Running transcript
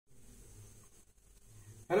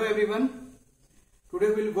Hello everyone. Today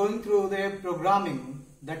we will going through the programming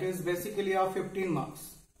that is basically of 15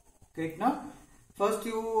 marks. Correct now? First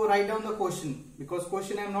you write down the question because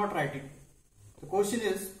question I am not writing. The question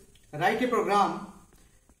is write a program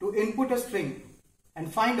to input a string and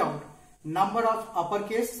find out number of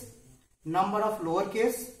uppercase, number of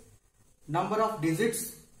lowercase, number of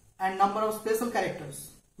digits and number of special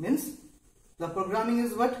characters. Means the programming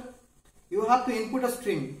is what? You have to input a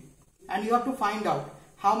string and you have to find out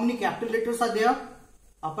how many capital letters are there.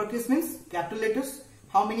 Uppercase means capital letters.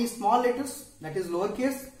 How many small letters, that is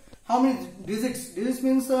lowercase. How many digits? Digits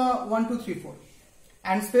means 1, 2, 3, 4.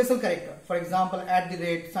 And special character. For example, at the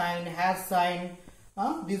rate, sign, hash sign.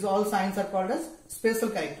 These all signs are called as special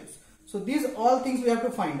characters. So these all things we have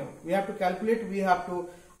to find out. We have to calculate, we have to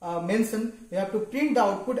mention, we have to print the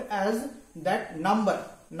output as that number.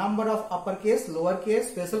 Number of uppercase,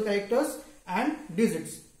 lowercase, special characters and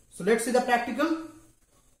digits. So let's see the practical.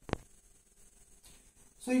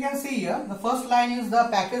 So you can see here the first line is the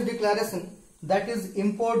package declaration, that is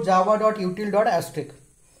import java.util.asterisk.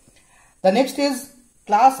 The next is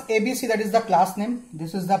class ABC, that is the class name.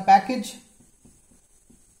 This is the package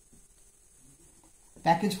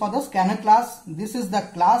for the scanner class. This is the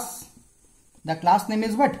class. The class name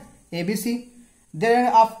is what? ABC. Then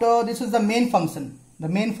after this is the main function. The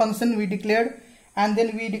main function we declared, and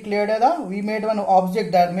then we declared we made one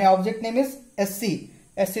object. That my object name is SC.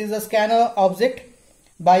 SC is a scanner object.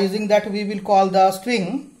 By using that we will call the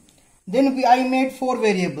string. Then I made 4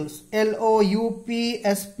 variables, LOUP,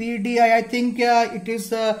 SPD. I think it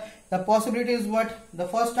is the possibility is what the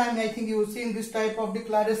first time I think you will see in this type of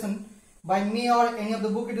declaration by me or any of the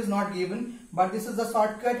book it is not given, but this is the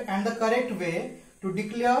shortcut and the correct way to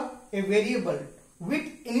declare a variable with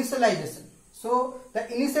initialization. So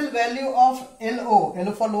the initial value of LO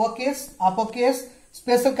for lowercase, uppercase,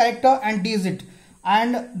 special character and digit,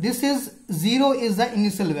 and this is 0 is the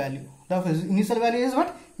initial value. The initial value is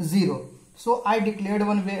what? 0. So I declared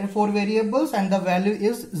 4 variables and the value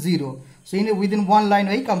is 0. So within one line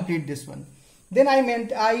I complete this one. Then I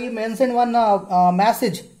mentioned one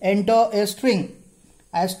message, enter a string.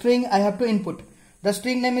 A string I have to input. The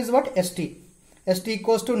string name is what? ST. ST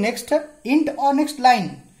equals to next int or next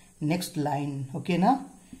line. Next line. Okay na?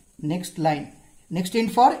 Next line. Next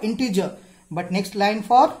int for integer, but next line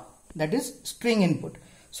for that is string input.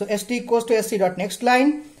 So st equals to sc dot next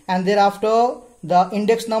line, and thereafter the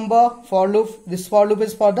index number for loop. This for loop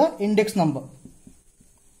is for the index number.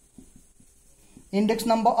 Index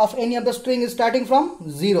number of any of the string is starting from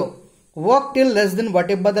 0. Work till less than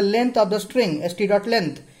whatever the length of the string, st dot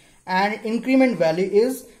length, and increment value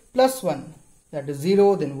is +1. That is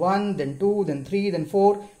 0, then 1, then 2, then 3, then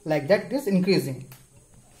 4, like that it is increasing.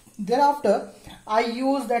 Thereafter I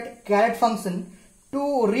use that caret function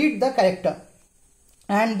to read the character,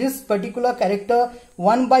 and this particular character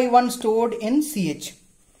one by one stored in ch.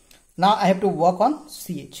 Now I have to work on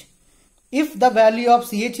ch. If the value of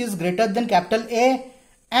ch is greater than capital A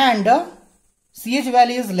and ch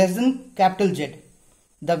value is less than capital Z,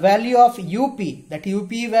 the value of up, that up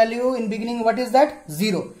value in beginning what is that?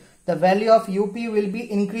 0. The value of up will be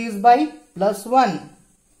increased by +1.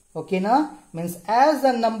 Okay now, means as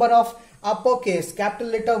the number of uppercase capital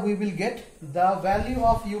letter we will get, the value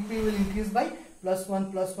of up will increase by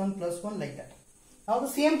 +1, +1, +1, like that. Now the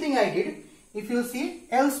same thing I did. If you see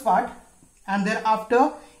else part, and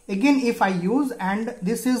thereafter again if I use, and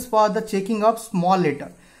this is for the checking of small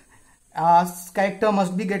letter. Character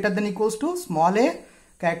must be greater than equals to small a,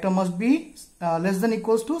 character must be less than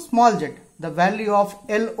equals to small z. The value of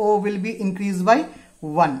LO will be increased by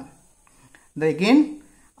 1. Again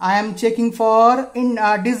I am checking for in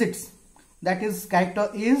digits, that is character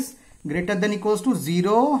is greater than equals to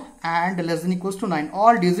 0 and less than equals to 9.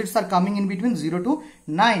 All digits are coming in between 0 to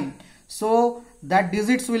 9. So that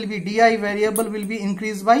digits will be di variable will be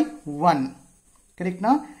increased by 1. Correct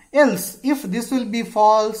now? Else if this will be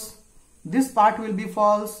false, this part will be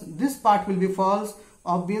false, this part will be false,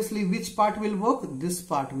 obviously which part will work? This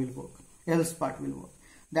part will work. Else part will work.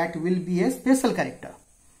 That will be a special character.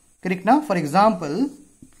 Correct now? For example,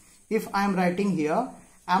 if I am writing here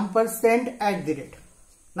ampersand at the rate.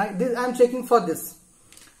 Now this I am checking for this.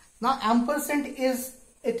 Now ampersand is,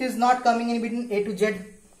 it is not coming in between A to Z.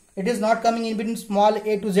 It is not coming in between small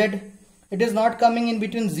a to Z. It is not coming in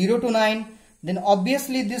between 0 to 9. Then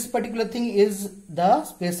obviously this particular thing is the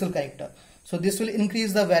special character. So this will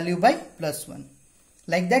increase the value by +1.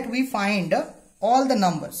 Like that we find all the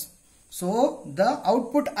numbers. So the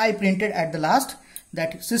output I printed at the last,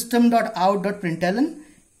 that system.out.println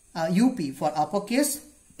up for uppercase,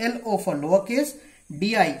 lo for lowercase,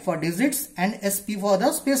 di for digits and sp for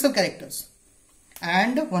the special characters.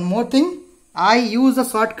 And one more thing, I use a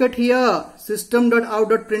shortcut here,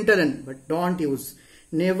 system.out.println, but don't use,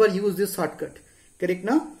 never use this shortcut. Correct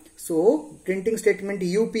now? So printing statement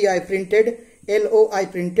UPI printed, LOI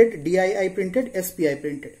printed, DII printed, SPI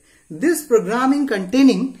printed. This programming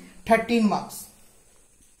containing 13 marks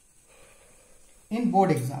in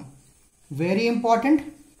board exam. Very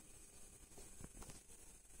important.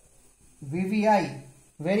 VVI,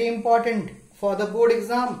 very important for the board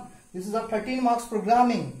exam. This is a 13 marks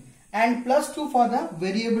programming and +2 for the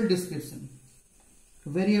variable description.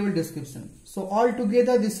 Variable description. So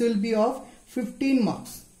altogether this will be of 15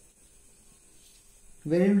 marks.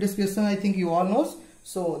 Variable description, I think you all knows.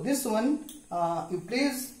 So this one, you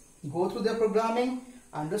please go through the programming,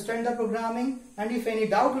 understand the programming, and if any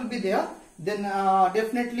doubt will be there, then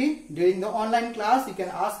definitely during the online class you can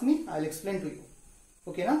ask me, I'll explain to you.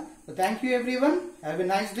 Okay, na? So thank you everyone. Have a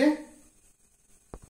nice day.